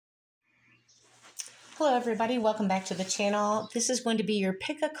Hello everybody, welcome back to the channel. This is going to be your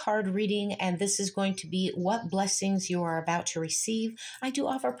pick a card reading, and this is going to be what blessings you are about to receive. I do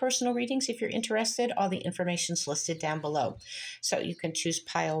offer personal readings if you're interested. All the information is listed down below. So you can choose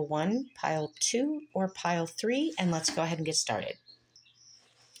pile 1, pile 2, or pile 3, and let's go ahead and get started.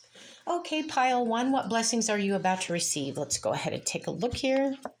 Okay, pile 1, what blessings are you about to receive? Let's go ahead and take a look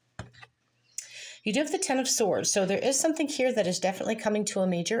here. You do have the Ten of Swords, so there is something here that is definitely coming to a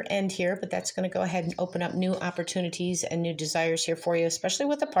major end here, but that's going to go ahead and open up new opportunities and new desires here for you, especially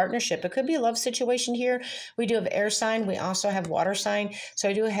with a partnership. It could be a love situation here. We do have air sign. We also have water sign. So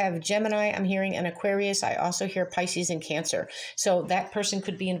I do have Gemini, I'm hearing, and Aquarius. I also hear Pisces and Cancer. So that person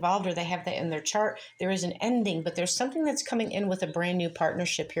could be involved, or they have that in their chart. There is an ending, but there's something that's coming in with a brand new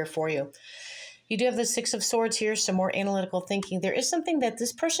partnership here for you. You do have the Six of Swords here, some more analytical thinking. There is something that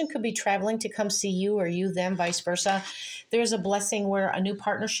this person could be traveling to come see you, or you them, vice versa. There's a blessing where a new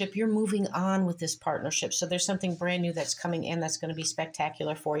partnership, you're moving on with this partnership. So there's something brand new that's coming in that's going to be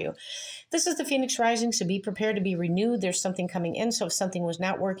spectacular for you. This is the Phoenix Rising, so be prepared to be renewed. There's something coming in, so if something was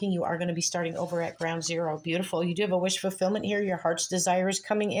not working, you are going to be starting over at ground zero. Beautiful. You do have a wish fulfillment here. Your heart's desire is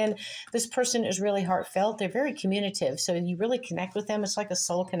coming in. This person is really heartfelt. They're very communicative, so you really connect with them. It's like a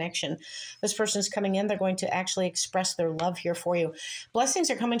soul connection. This person coming in, they're going to actually express their love here for you.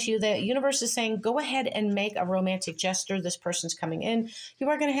 Blessings are coming to you. The universe is saying, go ahead and make a romantic gesture. This person's coming in. You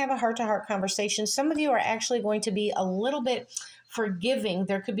are going to have a heart-to-heart conversation. Some of you are actually going to be a little bit forgiving.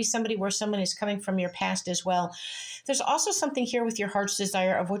 There could be somebody where someone is coming from your past as well. There's also something here with your heart's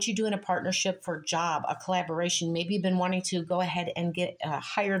desire of what you do in a partnership for a job, a collaboration. Maybe you've been wanting to go ahead and get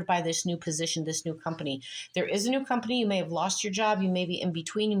hired by this new position, this new company. There is a new company. You may have lost your job. You may be in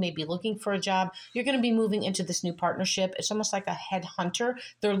between. You may be looking for a job. You're going to be moving into this new partnership. It's almost like a headhunter.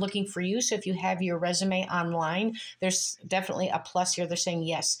 They're looking for you. So if you have your resume online, there's definitely a plus here. They're saying,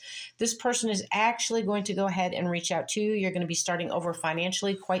 yes, this person is actually going to go ahead and reach out to you. You're going to be starting over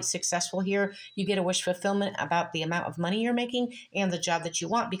financially, quite successful here. You get a wish fulfillment about the amount of money you're making and the job that you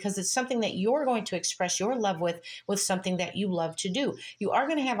want, because it's something that you're going to express your love with something that you love to do. You are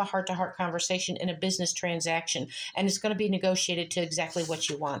going to have a heart-to-heart conversation in a business transaction, and it's going to be negotiated to exactly what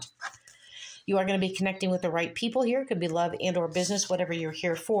you want. You are going to be connecting with the right people here. It could be love and or business, whatever you're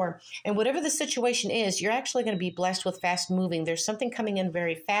here for. And whatever the situation is, you're actually going to be blessed with fast moving. There's something coming in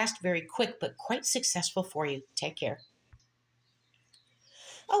very fast, very quick, but quite successful for you. Take care.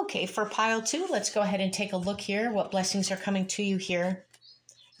 Okay, for pile 2, let's go ahead and take a look here. What blessings are coming to you here?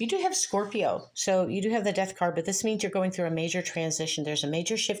 You do have Scorpio, so you do have the Death card, but this means you're going through a major transition. There's a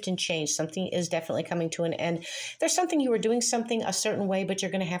major shift and change. Something is definitely coming to an end. There's something you were doing something a certain way, but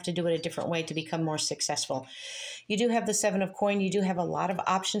you're going to have to do it a different way to become more successful. You do have the Seven of Coins. You do have a lot of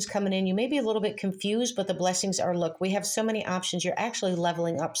options coming in. You may be a little bit confused, but the blessings are, look, we have so many options. You're actually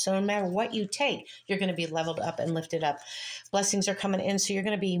leveling up. So no matter what you take, you're going to be leveled up and lifted up. Blessings are coming in, so you're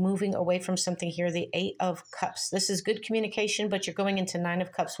going to be moving away from something here, the Eight of Cups. This is good communication, but you're going into Nine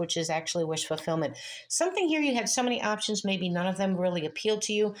of Cups, which is actually wish fulfillment. Something here, you had so many options, maybe none of them really appealed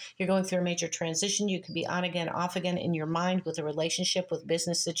to you. You're going through a major transition. You could be on again, off again in your mind with a relationship, with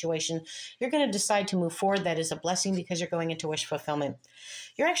business situation. You're going to decide to move forward. That is a blessing because you're going into wish fulfillment.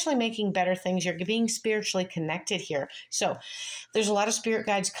 You're actually making better things. You're being spiritually connected here. So there's a lot of spirit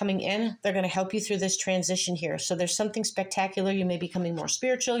guides coming in. They're going to help you through this transition here. So there's something spectacular. You may be becoming more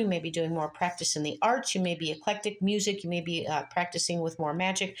spiritual. You may be doing more practice in the arts. You may be eclectic music. You may be practicing with more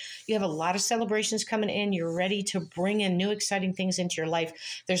magic. You have a lot of celebrations coming in. You're ready to bring in new exciting things into your life.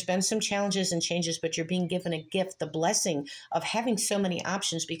 There's been some challenges and changes, but you're being given a gift, the blessing of having so many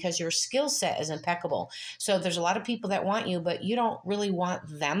options because your skill set is impeccable. So there's a lot of people that want you, but you don't really want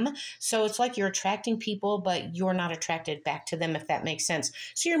them. So it's like you're attracting people, but you're not attracted back to them, if that makes sense.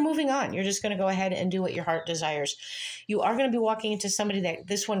 So you're moving on. You're just going to go ahead and do what your heart desires. You are going to be walking into somebody that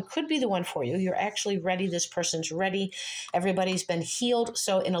this one could be the one for you. You're actually ready. This person's ready. Everybody's been healed.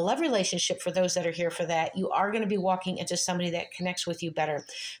 So in a love relationship, for those that are here for that, you are going to be walking into somebody that connects with you better.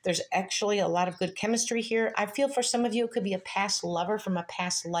 There's actually a lot of good chemistry here. I feel for some of you, it could be a past lover from a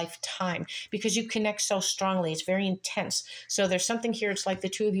past lifetime because you connect so strongly. It's very intense. So there's something here. It's like the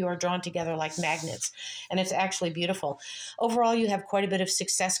two of you are drawn together like magnets, and it's actually beautiful. Overall, you have quite a bit of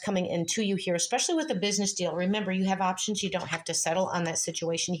success coming into you here, especially with a business deal. Remember, you have options. You don't have to settle on that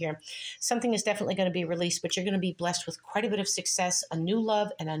situation here. Something is definitely going to be released, but you're going to be blessed with quite a bit of success, a new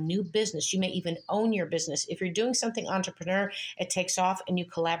love, and a new business. You may even own your business. If you're doing something entrepreneur, it takes off and you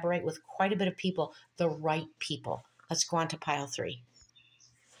collaborate with quite a bit of people, the right people. Let's go on to pile 3.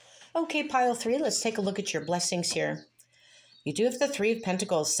 Okay, pile 3, let's take a look at your blessings here. You do have the Three of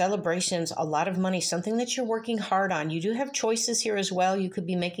Pentacles, celebrations, a lot of money, something that you're working hard on. You do have choices here as well. You could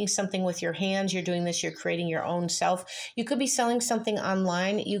be making something with your hands. You're doing this, you're creating your own self. You could be selling something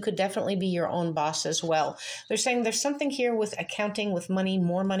online. You could definitely be your own boss as well. They're saying there's something here with accounting, with money,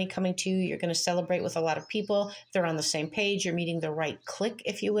 more money coming to you. You're going to celebrate with a lot of people. They're on the same page. You're meeting the right click,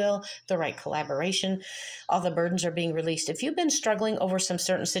 if you will, the right collaboration. All the burdens are being released. If you've been struggling over some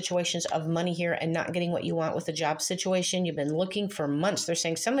certain situations of money here and not getting what you want with the job situation, you've been looking for months. They're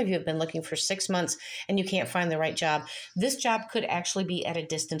saying some of you have been looking for 6 months and you can't find the right job. This job could actually be at a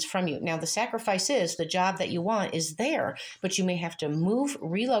distance from you. Now, the sacrifice is the job that you want is there, but you may have to move,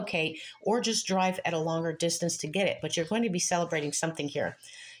 relocate, or just drive at a longer distance to get it. But you're going to be celebrating something here.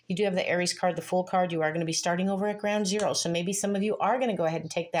 You do have the Aries card, the Fool card. You are going to be starting over at ground zero. So maybe some of you are going to go ahead and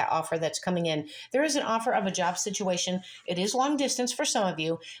take that offer that's coming in. There is an offer of a job situation. It is long distance for some of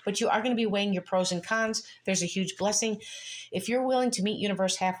you, but you are going to be weighing your pros and cons. There's a huge blessing. If you're willing to meet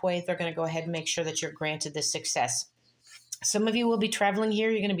universe halfway, they're going to go ahead and make sure that you're granted this success. Some of you will be traveling here.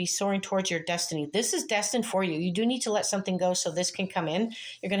 You're going to be soaring towards your destiny. This is destined for you. You do need to let something go so this can come in.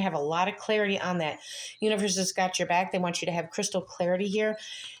 You're going to have a lot of clarity on that. Universe has got your back. They want you to have crystal clarity here.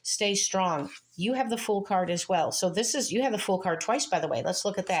 Stay strong. You have the Fool card as well. So you have the Fool card twice, by the way. Let's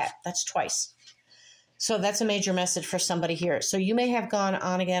look at that. That's twice. So that's a major message for somebody here. So you may have gone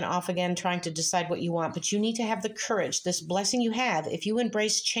on again, off again, trying to decide what you want, but you need to have the courage, this blessing you have. If you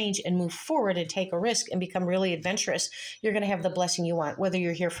embrace change and move forward and take a risk and become really adventurous, you're going to have the blessing you want, whether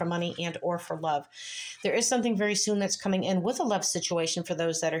you're here for money and or for love. There is something very soon that's coming in with a love situation for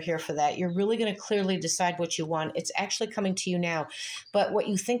those that are here for that. You're really going to clearly decide what you want. It's actually coming to you now, but what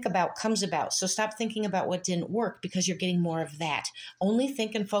you think about comes about. So stop thinking about what didn't work because you're getting more of that. Only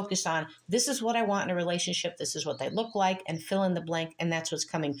think and focus on, this is what I want in a relationship. This is what they look like, and fill in the blank, and that's what's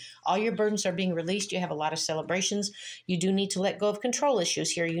coming. All your burdens are being released. You have a lot of celebrations. You do need to let go of control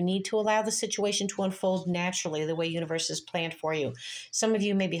issues here. You need to allow the situation to unfold naturally the way universe has planned for you. Some of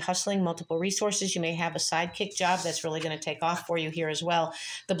you may be hustling multiple resources. You may have a sidekick job that's really going to take off for you here as well.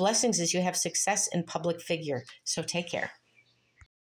 The blessings is you have success in public figure. So take care.